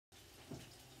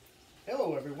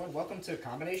Hello everyone, welcome to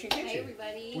Combination Kitchen. Hey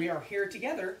everybody. We are here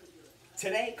together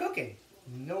today cooking.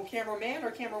 No cameraman or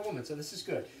camerawoman, so this is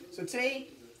good. So today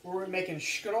we're making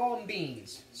escarole and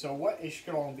beans. So what is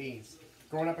escarole and beans?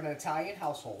 Growing up in an Italian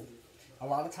household, a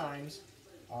lot of times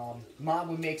Mom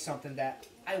would make something that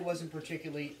I wasn't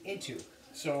particularly into.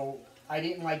 So I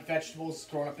didn't like vegetables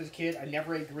growing up as a kid. I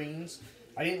never ate greens.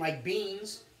 I didn't like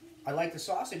beans. I like the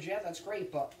sausage, yeah, that's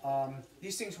great, but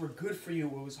these things were good for you.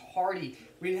 It was hearty.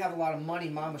 We didn't have a lot of money.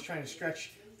 Mom was trying to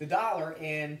stretch the dollar,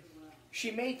 and she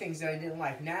made things that I didn't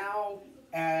like. Now,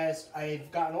 as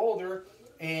I've gotten older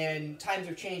and times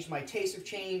have changed, my tastes have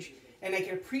changed, and I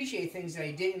can appreciate things that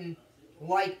I didn't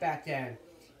like back then.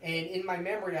 And in my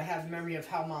memory, I have a memory of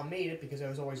how Mom made it because I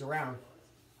was always around.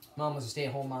 Mom was a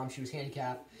stay-at-home mom. She was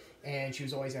handicapped, and she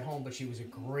was always at home, but she was a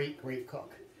great, great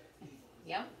cook.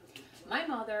 Yeah. My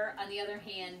mother, on the other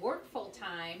hand, worked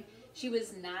full-time. She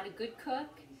was not a good cook,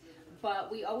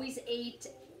 but we always ate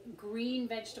green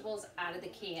vegetables out of the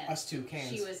can. Us too, cans.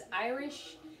 She was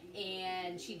Irish,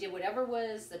 and she did whatever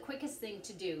was the quickest thing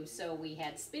to do. So we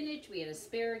had spinach, we had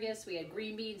asparagus, we had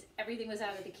green beans. Everything was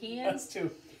out of the cans. Us too.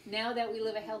 Now that we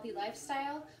live a healthy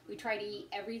lifestyle, we try to eat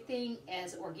everything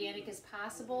as organic as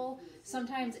possible.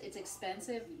 Sometimes it's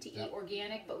expensive to eat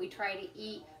organic, but we try to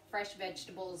eat fresh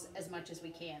vegetables as much as we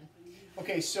can.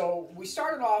 Okay, so we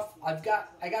started off. I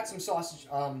got some sausage.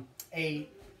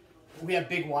 We have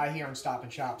Big Y here on Stop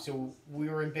and Shop. So we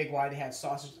were in Big Y. They had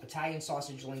Italian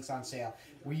sausage links on sale.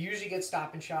 We usually get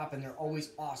Stop and Shop, and they're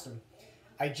always awesome.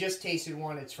 I just tasted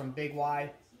one. It's from Big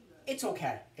Y. It's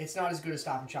okay. It's not as good as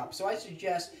Stop and Shop. So I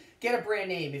suggest get a brand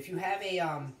name. If you have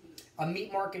a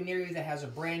meat market near you that has a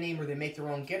brand name or they make their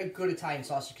own, get a good Italian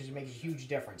sausage because it makes a huge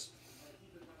difference.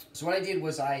 So what I did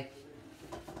was I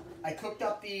cooked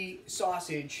up the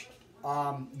sausage,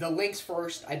 the links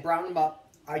first. I browned them up.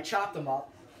 I chopped them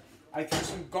up. I threw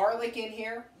some garlic in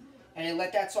here, and I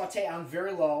let that saute on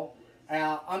very low.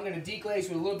 I'm going to deglaze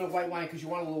with a little bit of white wine because you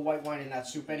want a little white wine in that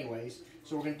soup anyways.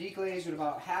 So we're going to deglaze with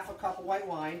about half a cup of white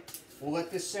wine. We'll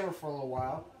let this simmer for a little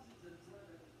while.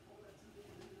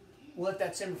 We'll let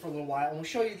that simmer for a little while, and we'll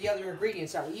show you the other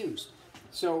ingredients that we used.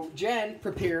 So Jen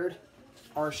prepared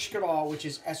our escarole, which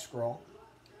is escarole.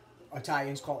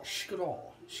 Italians call it escarole.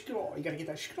 Escarole. You got to get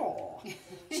that escarole.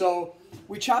 So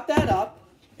we chop that up,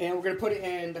 and we're going to put it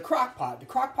in the crock pot. The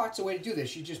crock pot's the way to do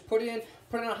this. You just put it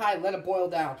on high, let it boil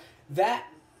down.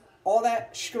 All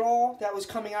that escarole that was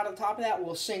coming out of the top of that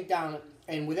will sink down,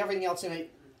 and with everything else in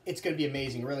it, it's going to be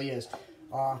amazing. It really is.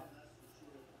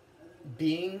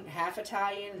 Being half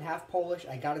Italian and half Polish,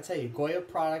 I got to tell you, Goya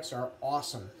products are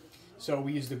awesome. So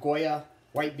we use the Goya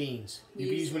white beans. You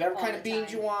can use whatever kind of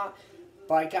beans you want.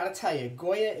 But I gotta tell you,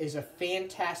 Goya is a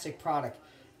fantastic product,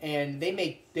 and they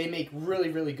make really,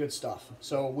 really good stuff.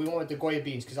 So we went with the Goya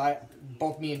beans because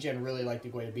both me and Jen really like the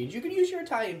Goya beans. You can use your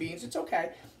Italian beans; it's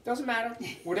okay. Doesn't matter.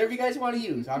 Whatever you guys want to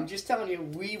use. I'm just telling you,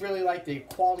 we really like the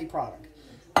quality product.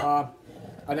 A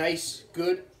nice,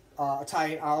 good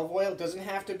Italian olive oil. Doesn't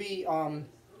have to be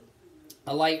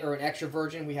a light or an extra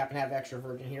virgin. We happen to have extra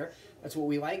virgin here. That's what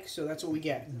we like, so that's what we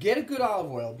get. Get a good olive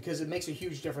oil because it makes a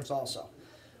huge difference also.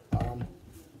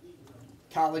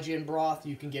 Collagen broth,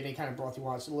 you can get any kind of broth you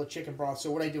want. It's a little chicken broth. So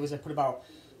what I do is I put about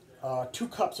 2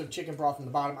 cups of chicken broth in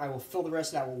the bottom. I will fill the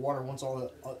rest of that with water once all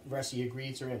the rest of the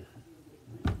ingredients are in.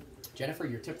 Jennifer,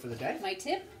 your tip for the day? My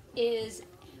tip is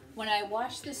when I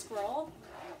washed this roll,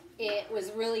 it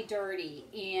was really dirty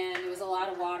and there was a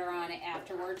lot of water on it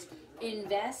afterwards.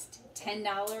 Invest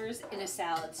 $10 in a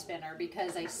salad spinner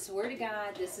because I swear to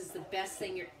God, this is the best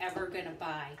thing you're ever going to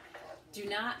buy. Do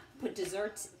not put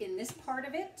desserts in this part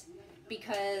of it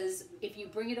because if you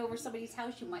bring it over somebody's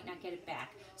house, you might not get it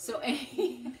back. So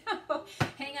hang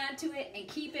on to it and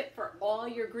keep it for all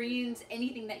your greens,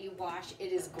 anything that you wash.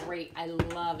 It is great. I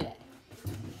love it.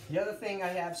 The other thing I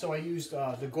have, so I used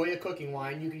the Goya cooking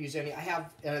wine. You can use any. I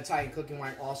have an Italian cooking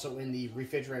wine also in the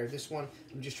refrigerator. This one,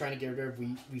 I'm just trying to get rid of.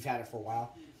 We've had it for a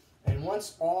while. And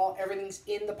once everything's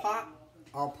in the pot,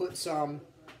 I'll put some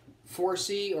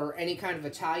 4C or any kind of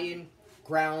Italian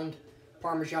ground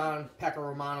Parmesan, Pecco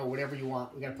Romano, whatever you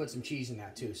want. We got to put some cheese in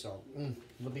that too, so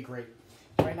it'll be great.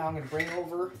 Right now I'm going to bring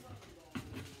over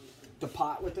the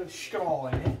pot with the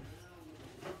escarole in it.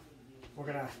 We're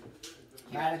going to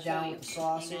pat it down with the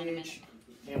sausage,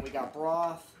 and we got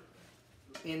broth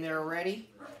in there already.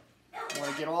 I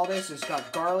want to get all this. It's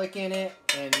got garlic in it,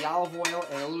 and the olive oil,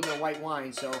 and a little bit of white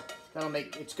wine, so that'll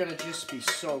make, it's going to just be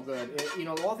so good. You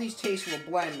know, all these tastes will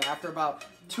blend. After about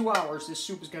 2 hours, this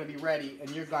soup is going to be ready, and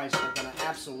you guys are going to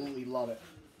absolutely love it.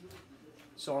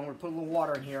 So I'm going to put a little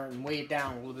water in here and weigh it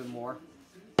down a little bit more.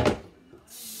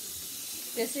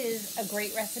 This is a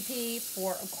great recipe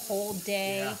for a cold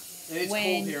day. Yeah. And it's when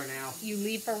cold here now. you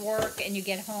leave for work and you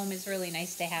get home. It's really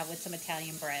nice to have with some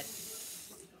Italian bread.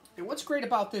 And what's great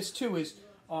about this too is,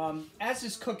 as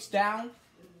this cooks down,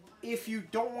 if you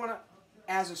don't want it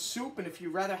as a soup and if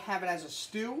you'd rather have it as a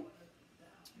stew,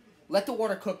 let the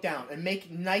water cook down and make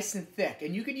it nice and thick.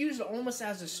 And you can use it almost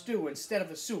as a stew instead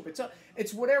of a soup.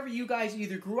 It's whatever you guys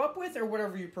either grew up with or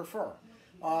whatever you prefer.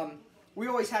 We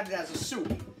always had it as a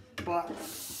soup, but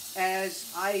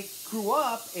as I grew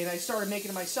up and I started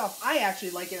making it myself, I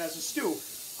actually like it as a stew.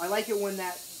 I like it when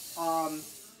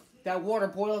that water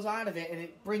boils out of it and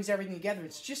it brings everything together.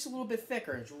 It's just a little bit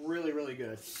thicker. It's really, really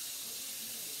good.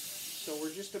 So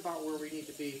we're just about where we need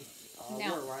to be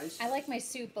Now, water-wise. I like my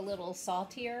soup a little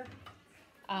saltier.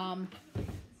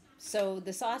 So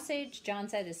the sausage, John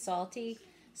said, is salty.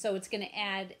 So it's going to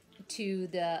add to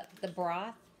the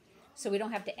broth. So we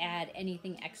don't have to add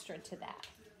anything extra to that.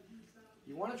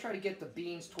 You want to try to get the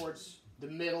beans towards the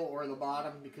middle or the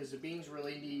bottom because the beans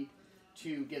really need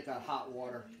to get that hot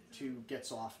water to get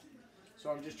soft. So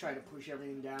I'm just trying to push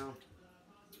everything down,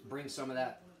 bring some of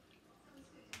that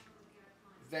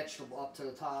vegetable up to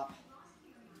the top.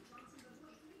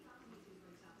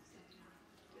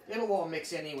 It'll all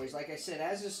mix anyways. Like I said,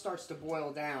 as this starts to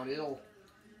boil down, it'll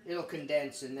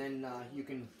condense and then you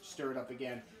can stir it up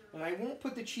again. And I won't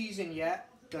put the cheese in yet.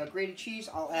 The grated cheese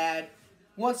I'll add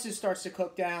once this starts to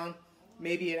cook down,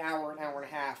 maybe an hour and a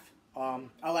half.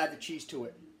 I'll add the cheese to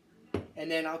it.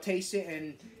 And then I'll taste it,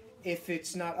 and if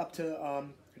it's not up to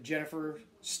Jennifer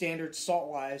standard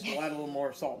salt-wise, we'll add a little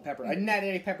more salt and pepper. I didn't add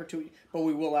any pepper to it, but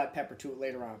we will add pepper to it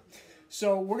later on.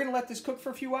 So we're going to let this cook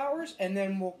for a few hours, and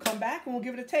then we'll come back and we'll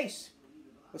give it a taste.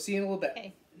 We'll see you in a little bit.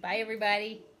 Okay. Bye,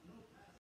 everybody.